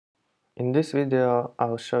In this video,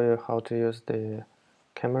 I'll show you how to use the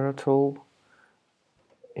camera tool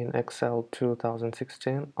in Excel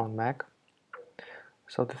 2016 on Mac.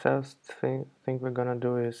 So the first thing we're gonna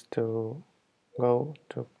do is to go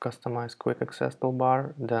to Customize Quick Access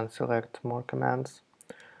toolbar, then select More Commands.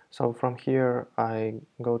 So from here, I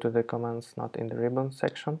go to the commands not in the ribbon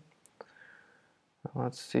section.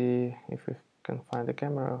 Let's see if we can find the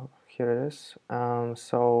camera. Here it is.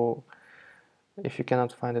 So if you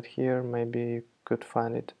cannot find it here, maybe you could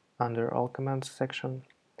find it under All Commands section.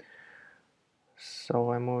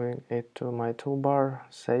 So I'm moving it to my toolbar,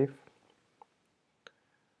 Save.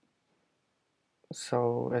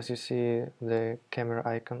 So as you see, the camera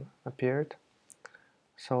icon appeared.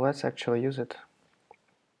 So let's actually use it.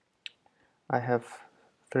 I have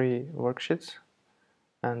 3 worksheets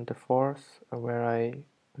and the fourth where I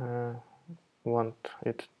want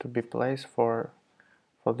it to be placed for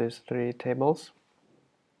these 3 tables.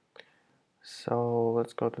 So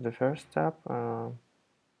let's go to the first tab,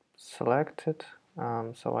 select it.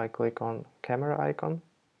 So I click on camera icon.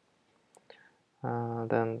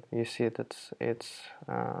 Then you see that it's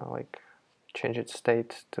like change its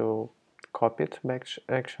state to copy it back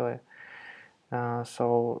actually.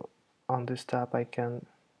 So on this tab I can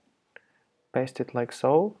paste it like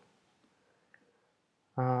so.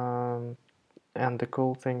 And the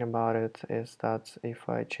cool thing about it is that if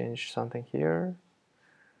I change something here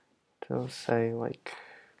to say like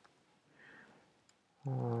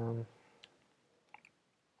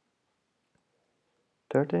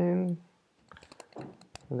 13,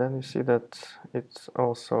 then you see that it's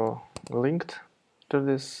also linked to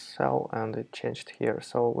this cell and it changed here.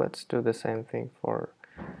 So let's do the same thing for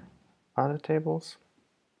other tables.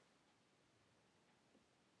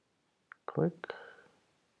 Click.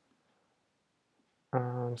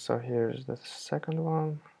 So here's the second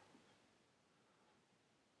one.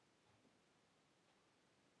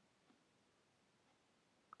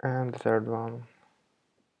 And the third one.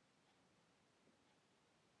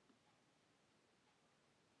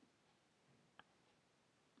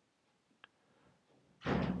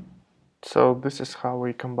 So this is how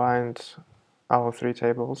we combined our 3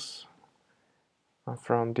 tables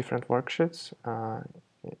from different worksheets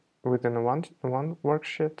within one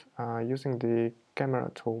worksheet using the camera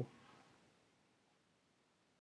tool.